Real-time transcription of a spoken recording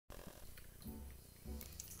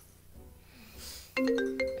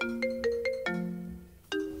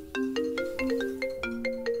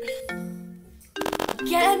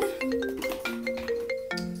Again?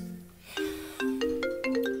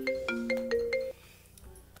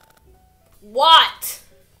 What?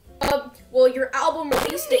 Well, your album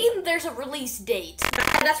release date. There's a release date.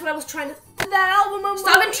 That's what I was trying to. That album.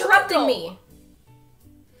 Stop interrupting me.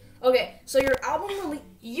 Okay, so your album release.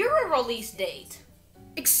 You're a release date.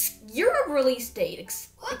 You're a release date.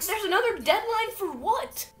 There's another deadline for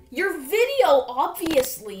what? Your video,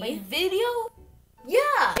 obviously. My video?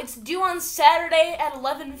 Yeah. It's due on Saturday at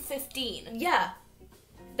 11:15. Yeah.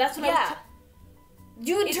 That's what I was.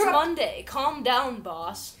 It's Monday. Calm down,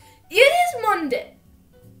 boss. It is Monday.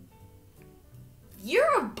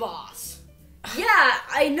 You're a boss. Yeah,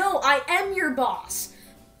 I know. I am your boss.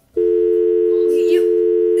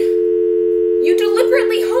 You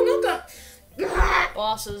deliberately hung up on...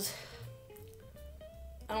 Bosses.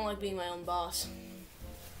 I don't like being my own boss.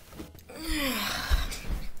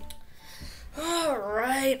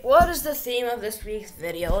 Alright, what is the theme of this week's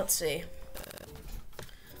video? Let's see.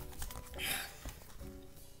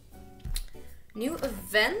 New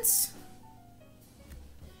events?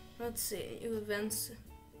 Let's see, new events.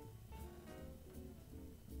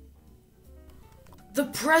 The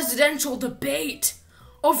presidential debate!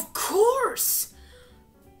 Of course!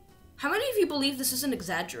 How many of you believe this isn't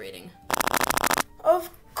exaggerating? Of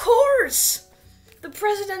course! The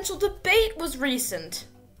presidential debate was recent.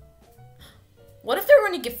 What if there were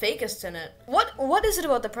any fakeists in it? What is it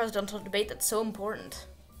about the presidential debate that's so important?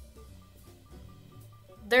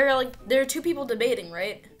 There are two people debating,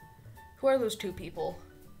 right? Who are those two people?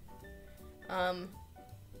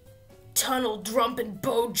 Donald Trump and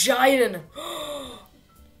Bo Biden.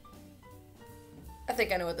 I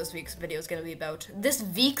think I know what this week's video is gonna be about. This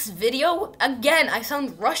week's video? Again, I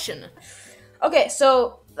sound Russian. Okay,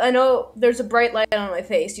 so I know there's a bright light on my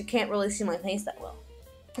face. You can't really see my face that well.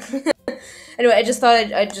 Anyway, I just thought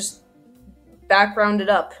I'd just background it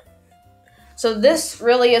up. So this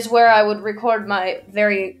really is where I would record my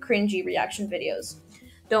very cringy reaction videos.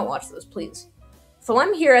 Don't watch those, please. So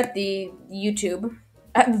I'm here at the YouTube.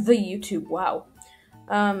 Wow.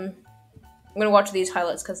 I'm gonna watch these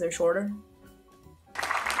highlights because they're shorter.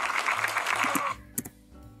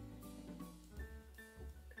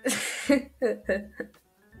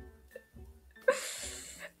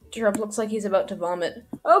 Trump looks like he's about to vomit.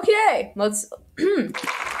 Okay, let's...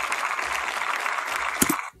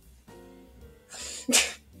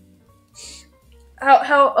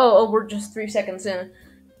 Oh, we're just 3 seconds in.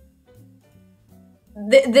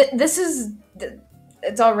 This is...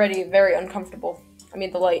 It's already very uncomfortable. I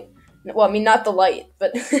mean, the light. Well, I mean, not the light,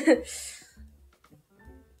 but...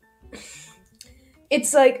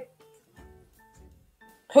 It's like...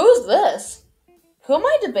 Who's this? Who am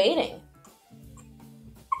I debating?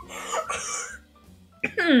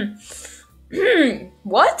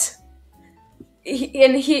 What?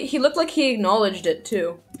 He looked like he acknowledged it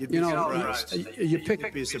too. You know, you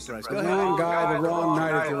picked the wrong guy, the wrong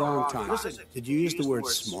night at the wrong time. Listen, did you use the word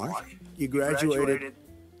smart? You graduated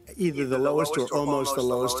either the lowest or almost the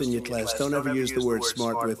lowest in your class. Don't ever use the word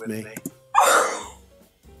smart with me.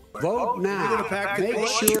 Vote now. Make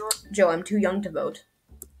sure Joe, I'm too young to vote.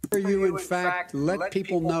 you, in fact, let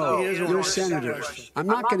people know you're senators. I'm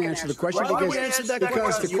not going to answer the question because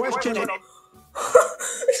the question...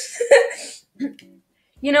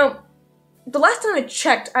 You know, the last time I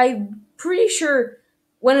checked, I'm pretty sure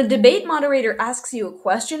when a debate moderator asks you a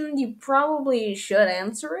question, you probably should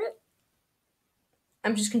answer it.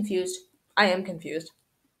 I'm just confused. I am confused.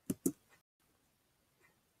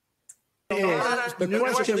 The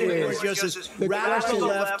question is, the radical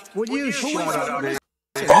left, will you shut up, man?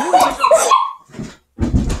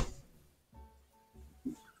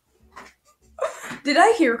 Did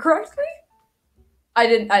I hear correctly? I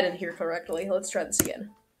didn't hear correctly. Let's try this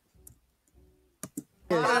again.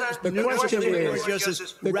 The question is,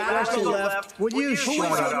 the radical left, will you shut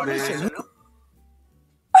up, man?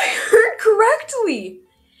 I heard correctly.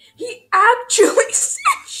 He actually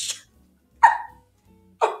said shut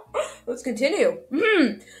up. Let's continue.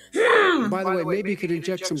 By the way, maybe you could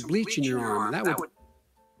inject some bleach in your arm. That would...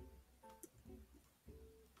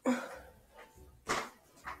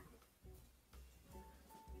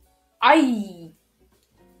 I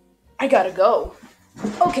gotta go.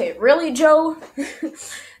 Okay, really, Joe?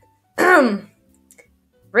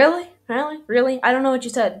 Really? Really? I don't know what you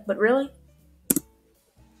said, but really?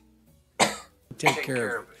 Take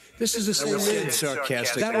care of it. This is the same man.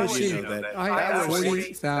 Sarcastic. That was you it. know that. I have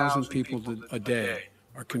 40,000 people a day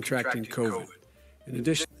are contracting COVID. In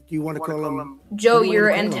addition, Do you want to call him? Joe,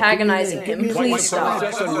 you're antagonizing him. Please stop.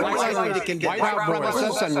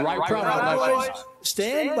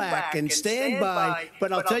 Stand back and stand by.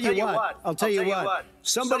 But I'll tell you what.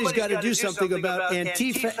 Somebody's got to do something about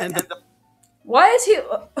Antifa and the Why is he...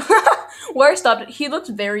 Why stopped it? He looks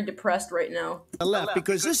very depressed right now. left,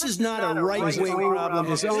 because this is not a right-wing problem.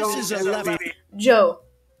 This is a left. Joe,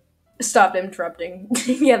 stop interrupting.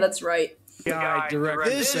 Yeah, that's right.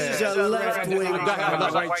 This is a left-wing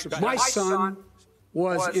problem. My son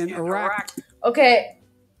was in Iraq. Okay.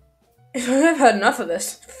 I've had enough of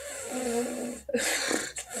this.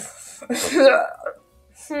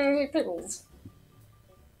 Pickles.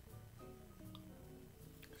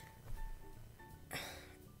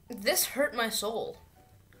 This hurt my soul.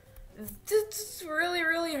 This really,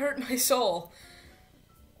 really hurt my soul.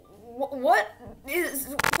 What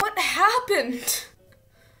happened?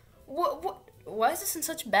 Why is this in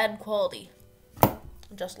such bad quality?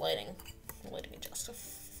 Just lighting. Lighting adjust.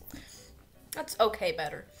 That's okay,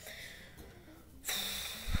 better.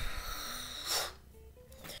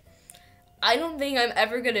 I don't think I'm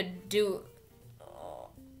ever gonna do...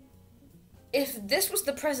 If this was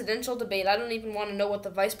the presidential debate, I don't even want to know what the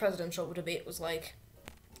vice presidential debate was like.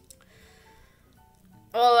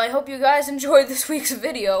 Well, I hope you guys enjoyed this week's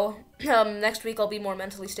video. Next week I'll be more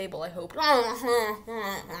mentally stable, I hope.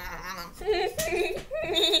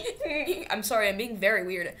 I'm sorry, I'm being very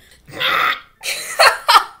weird.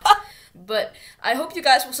 But I hope you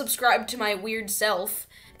guys will subscribe to my weird self,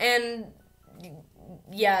 and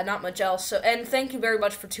yeah, not much else. So, and thank you very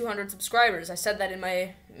much for 200 subscribers. I said that in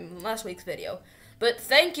my last week's video. But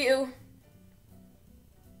thank you.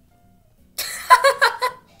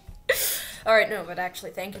 Alright, no, but actually,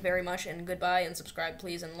 thank you very much, and goodbye, and subscribe,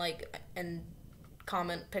 please, and like, and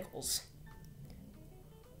comment pickles.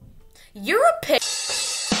 You're a pig!